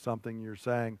thinking of something and you're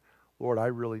saying, Lord, I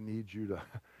really need you to,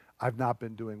 I've not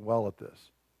been doing well at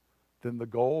this. Then the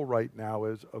goal right now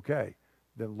is, okay,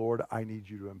 then Lord, I need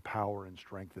you to empower and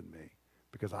strengthen me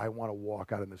because I want to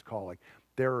walk out in this calling.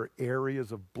 There are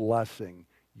areas of blessing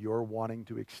you're wanting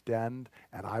to extend,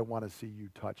 and I want to see you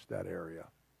touch that area.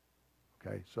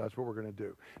 Okay, so that's what we're going to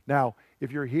do. Now,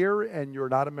 if you're here and you're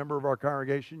not a member of our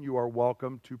congregation, you are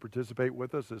welcome to participate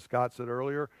with us. As Scott said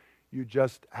earlier, you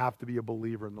just have to be a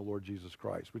believer in the Lord Jesus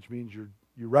Christ, which means you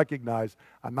recognize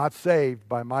I'm not saved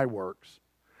by my works.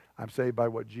 I'm saved by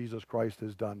what Jesus Christ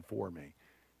has done for me.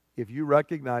 If you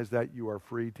recognize that, you are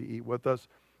free to eat with us.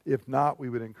 If not, we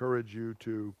would encourage you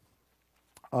to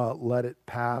let it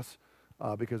pass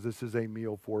because this is a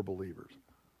meal for believers.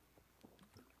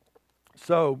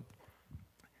 So,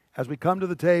 as we come to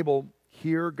the table,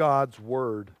 hear God's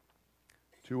word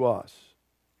to us.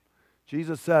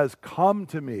 Jesus says, "Come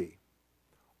to me,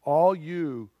 all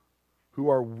you who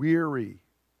are weary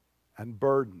and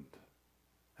burdened,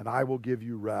 and I will give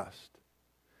you rest.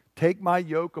 Take my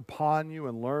yoke upon you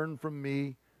and learn from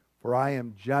me, for I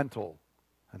am gentle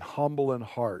and humble in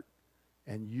heart,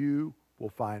 and you will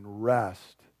find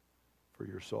rest for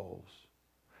your souls.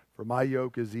 For my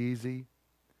yoke is easy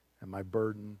and my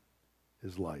burden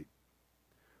is light."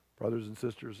 Brothers and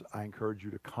sisters, I encourage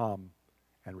you to come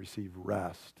and receive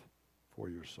rest for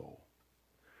your soul.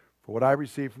 For what I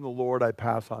received from the Lord, I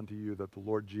pass on to you, that the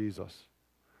Lord Jesus,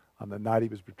 on the night he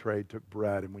was betrayed, took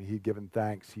bread, and when he'd given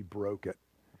thanks, he broke it.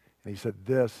 And he said,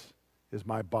 "This is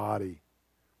my body,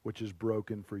 which is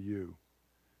broken for you.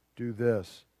 Do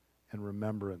this in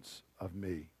remembrance of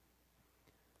me."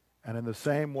 And in the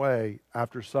same way,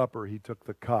 after supper, he took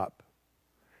the cup.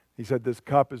 He said, "This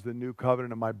cup is the new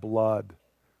covenant of my blood,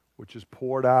 which is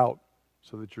poured out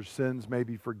so that your sins may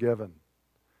be forgiven.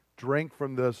 Drink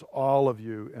from this, all of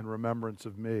you, in remembrance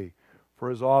of me. For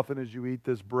as often as you eat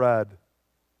this bread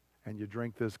and you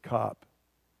drink this cup,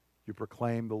 you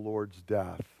proclaim the Lord's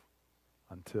death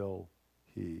until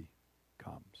he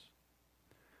comes."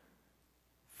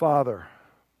 Father,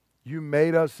 you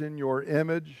made us in your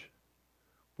image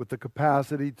with the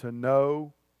capacity to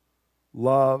know,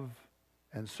 love,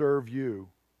 and serve you,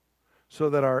 so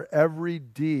that our every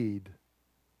deed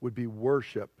would be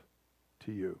worship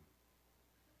to you.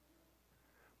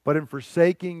 But in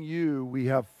forsaking you, we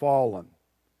have fallen,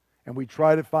 and we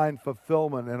try to find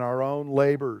fulfillment in our own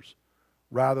labors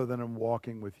rather than in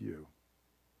walking with you.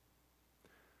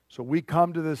 So we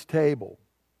come to this table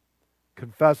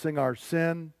confessing our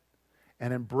sin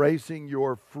and embracing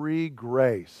your free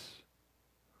grace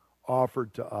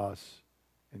offered to us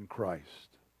in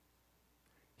Christ.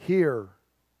 Here,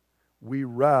 we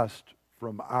rest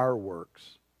from our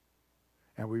works,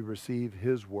 and we receive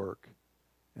his work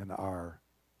in our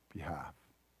behalf.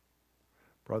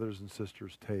 Brothers and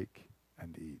sisters, take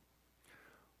and eat.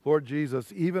 Lord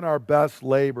Jesus, even our best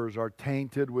labors are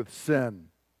tainted with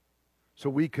sin, so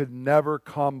we could never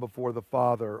come before the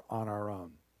Father on our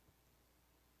own.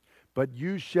 But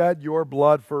you shed your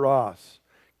blood for us,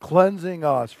 cleansing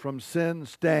us from sin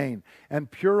stain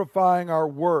and purifying our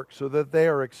works so that they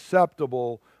are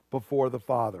acceptable before the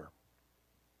Father.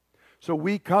 So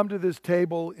we come to this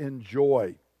table in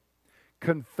joy,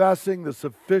 confessing the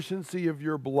sufficiency of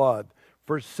your blood,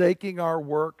 forsaking our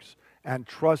works, and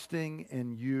trusting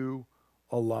in you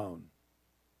alone.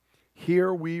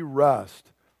 Here we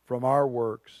rest from our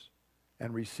works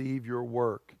and receive your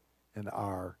work in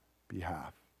our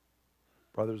behalf.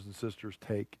 Brothers and sisters,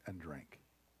 take and drink.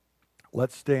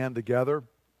 Let's stand together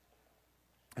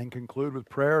and conclude with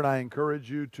prayer. And I encourage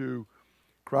you to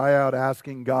cry out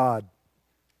asking God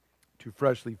to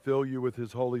freshly fill you with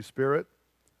His Holy Spirit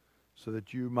so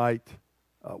that you might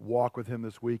walk with Him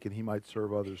this week and He might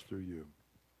serve others through you.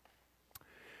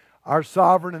 Our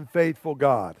sovereign and faithful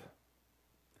God,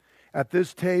 at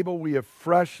this table we have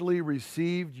freshly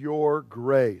received your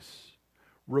grace,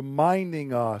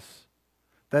 reminding us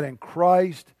that in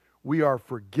Christ we are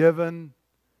forgiven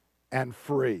and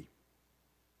free.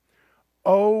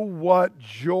 Oh, what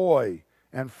joy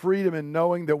and freedom in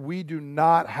knowing that we do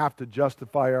not have to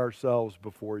justify ourselves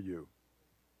before you.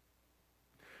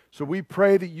 So we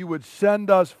pray that you would send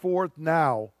us forth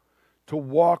now to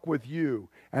walk with you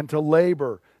and to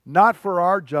labor, not for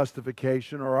our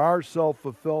justification or our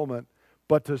self-fulfillment,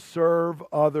 but to serve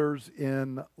others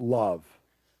in love.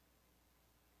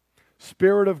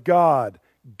 Spirit of God,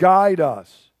 guide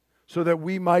us so that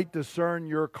we might discern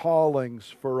your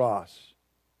callings for us.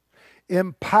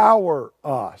 Empower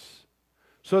us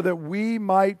so that we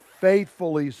might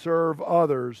faithfully serve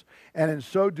others and in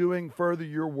so doing further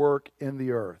your work in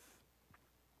the earth.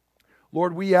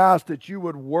 Lord, we ask that you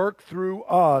would work through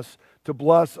us to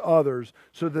bless others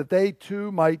so that they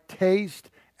too might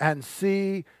taste and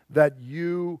see that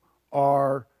you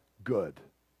are good.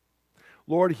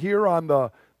 Lord, here on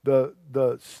the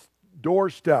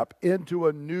doorstep into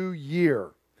a new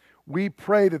year, we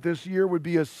pray that this year would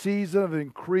be a season of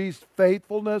increased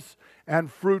faithfulness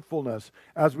and fruitfulness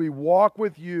as we walk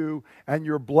with you and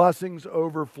your blessings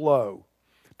overflow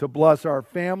to bless our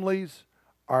families,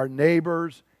 our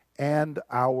neighbors, and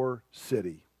our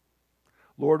city.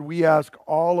 Lord, we ask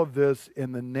all of this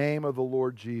in the name of the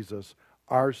Lord Jesus,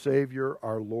 our Savior,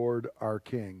 our Lord, our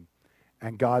King.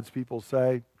 And God's people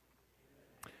say,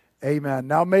 amen.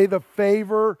 Now may the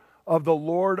favor of the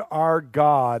Lord our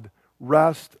God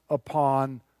rest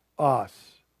upon us.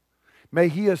 May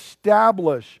He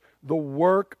establish the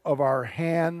work of our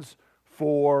hands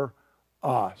for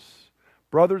us.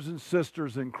 Brothers and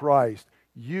sisters in Christ,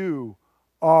 you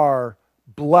are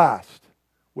blessed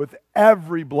with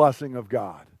every blessing of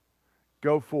God.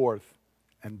 Go forth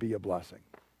and be a blessing.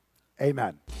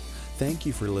 Amen. Thank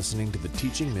you for listening to the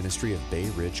teaching ministry of Bay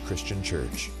Ridge Christian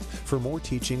Church. For more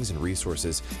teachings and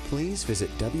resources, please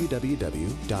visit www.brcc.church.